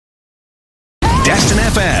Destin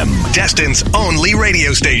FM, Destin's only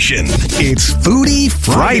radio station. It's Foodie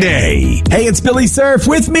Friday. Hey, it's Billy Surf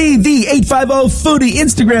with me, the 850 Foodie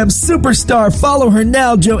Instagram superstar. Follow her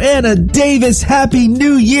now, Joanna Davis. Happy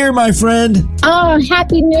New Year, my friend. Oh,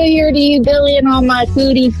 Happy New Year to you, Billy, and all my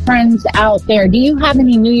foodie friends out there. Do you have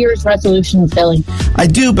any New Year's resolutions, Billy? I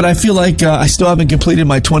do, but I feel like I still haven't completed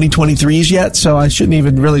my 2023s yet, so I shouldn't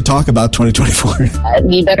even really talk about 2024.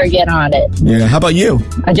 You better get on it. Yeah, how about you?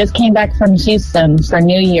 I just came back from Houston for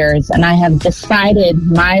New Year's, and I have decided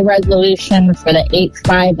my resolution for the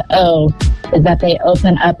 850 is that they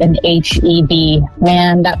open up an HEB.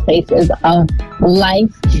 Man, that place is a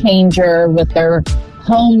life changer with their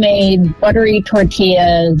homemade buttery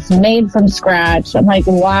tortillas made from scratch. I'm like,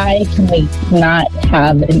 why can we not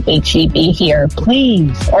have an HEB here,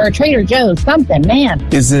 please? Or a Trader Joe's, something, man.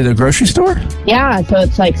 Is it a grocery store? Yeah, so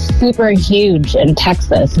it's like super huge in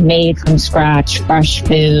Texas, made from scratch, fresh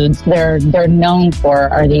foods. They're known for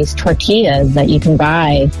are these tortillas that you can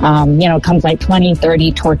buy. It comes like 20,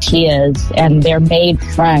 30 tortillas, and they're made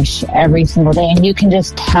fresh every single day. And you can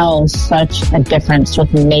just tell such a difference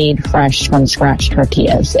with made fresh from scratch tortillas.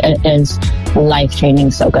 It is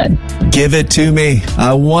life-changing, so good. Give it to me.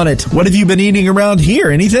 I want it. What have you been eating around here?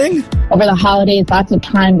 Anything? Over the holidays, lots of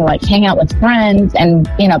time to hang out with friends, and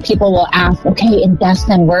people will ask, okay, in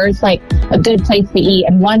Destin, where's a good place to eat?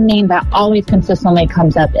 And one name that always consistently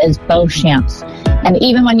comes up is Beauchamp's. And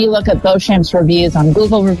even when you look at Beauchamp's reviews on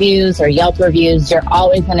Google reviews or Yelp reviews, you're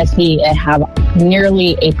always going to see it have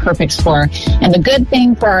nearly a perfect score. And the good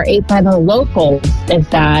thing for our 850 locals is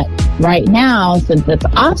that right now, since it's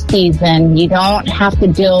off season, you don't have to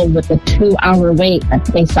deal with the 2-hour wait that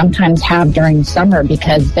they sometimes have during summer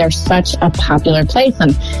because they're such a popular place.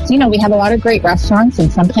 And so, we have a lot of great restaurants,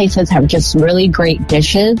 and some places have just really great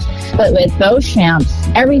dishes. But with Beauchamp's,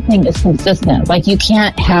 everything is consistent. You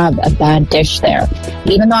can't have a bad dish there.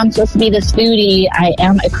 Even though I'm supposed to be this foodie, I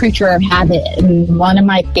am a creature of habit. And one of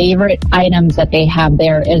my favorite items that they have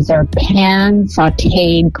there is their pan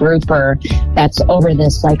sauteed grouper that's over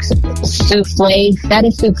this souffle,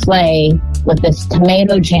 feta souffle with this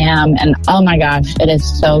tomato jam. And oh my gosh, it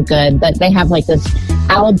is so good. But they have this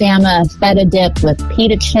Alabama feta dip with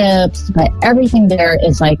pita chips, but everything there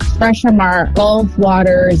is Fresh Mark, Gulf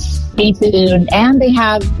Waters, seafood, and they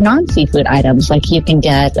have non-seafood items. You can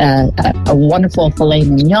get a wonderful filet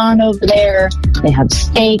mignon over there. They have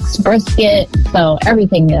steaks, brisket. So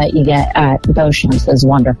everything that you get at Beauchamp's is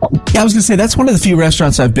wonderful. Yeah, I was going to say, that's one of the few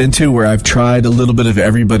restaurants I've been to where I've tried a little bit of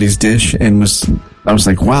everybody's dish and I was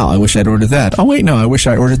like, wow, I wish I'd ordered that. Oh, wait, no, I wish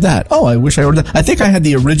I ordered that. Oh, I wish I ordered that. I think I had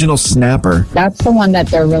the original snapper. That's the one that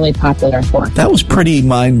they're really popular for. That was pretty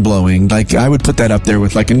mind-blowing. I would put that up there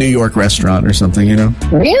with a New York restaurant or something,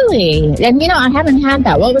 Really? And, I haven't had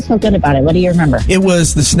that. What was so good about it? What do you remember? The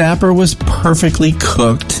snapper was perfectly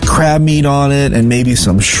cooked, crab meat on it, and maybe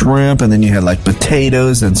some shrimp, and then you had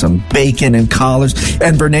potatoes and some bacon and collards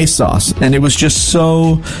and béarnaise sauce, and it was just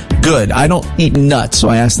so good. I don't eat nuts, so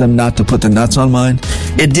I asked them not to put the nuts on mine.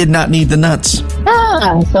 It did not need the nuts.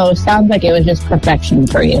 So it sounds like it was just perfection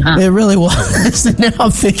for you, huh? It really was. Now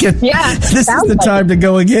I'm thinking, yeah, this is the time to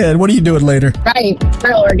go again. What are you doing later? Right.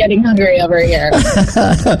 Girl, we're getting hungry over here.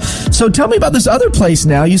 So tell me about this other place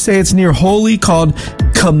now. You say it's near Holy called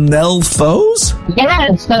Camelfo's?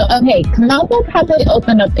 Yeah, so, okay, Camelfo probably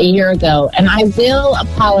opened up a year ago, and I will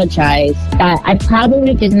apologize that I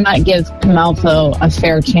probably did not give Camelfo a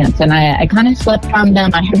fair chance, and I kind of slept on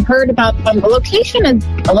them. I had heard about them. The location is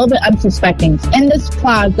a little bit unsuspecting. It's in this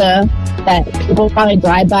plaza that people probably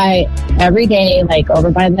drive by every day,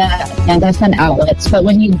 over by the Anderson outlets, but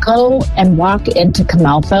when you go and walk into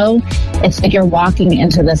Camelfo, it's you're walking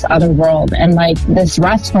into this other world, and this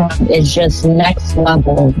restaurant is just next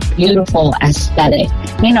level, beautiful aesthetic.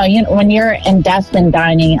 When you're in Destin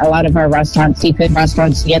dining, a lot of our restaurants, seafood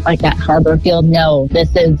restaurants, you get that harbor feel. No, this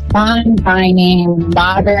is fine dining,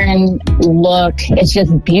 modern look. It's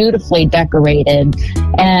just beautifully decorated.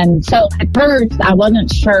 And so at first, I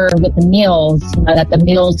wasn't sure with the meals, that the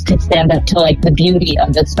meals could stand up to the beauty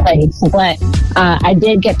of this place. But I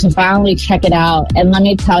did get to finally check it out. And let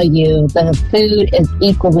me tell you, the food is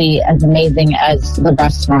equally as amazing as the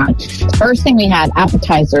restaurant. First thing we had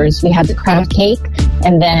appetizers. We had the crab cake,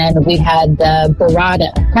 and then we had the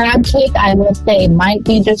burrata. Crab cake, I will say, might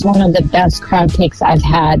be just one of the best crab cakes I've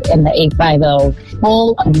had in the 850.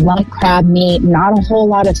 Full of lump crab meat, not a whole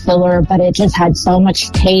lot of filler, but it just had so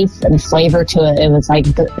much taste and flavor to it. It was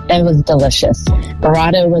delicious.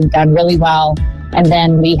 Burrata was done really well. And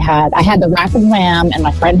then I had the rack of lamb, and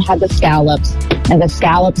my friend had the scallops. And the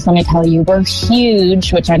scallops, let me tell you, were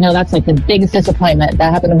huge, which I know that's like the biggest disappointment.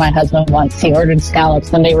 That happened to my husband once. He ordered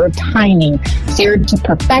scallops, and they were tiny, seared to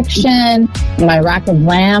perfection. My rack of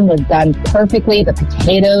lamb was done perfectly. The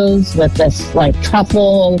potatoes with this like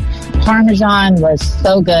truffle Parmesan was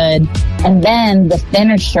so good. And then the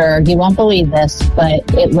finisher, you won't believe this, but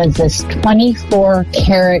it was this 24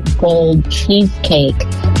 karat gold cheesecake,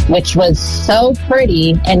 which was so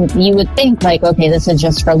pretty. And you would think like, okay, this is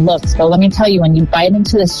just for looks. But let me tell you, when you bite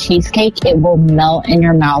into this cheesecake, it will melt in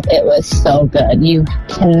your mouth. It was so good. You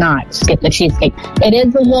cannot skip the cheesecake. It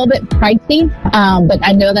is a little bit pricey, but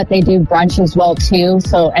I know that they do brunch as well too.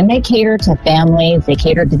 So, and they cater to families, they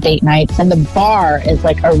cater to date nights, and the bar is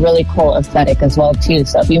like a really cool aesthetic as well too.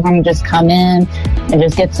 So if you want to just come in and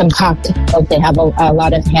just get some cocktails, they have a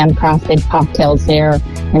lot of handcrafted cocktails there,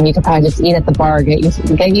 and you could probably just eat at the bar, get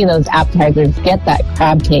you those appetizers, get that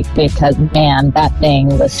crab cake, because man, that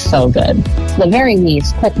thing was so good. At the very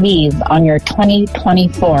least, put these on your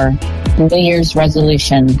 2024 New Year's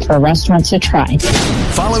resolution for restaurants to try.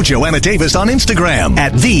 Follow Joanna Davis on Instagram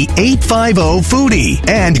at the850foodie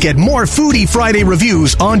and get more Foodie Friday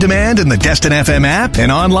reviews on demand in the Destin FM app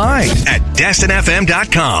and online at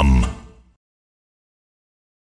destinfm.com.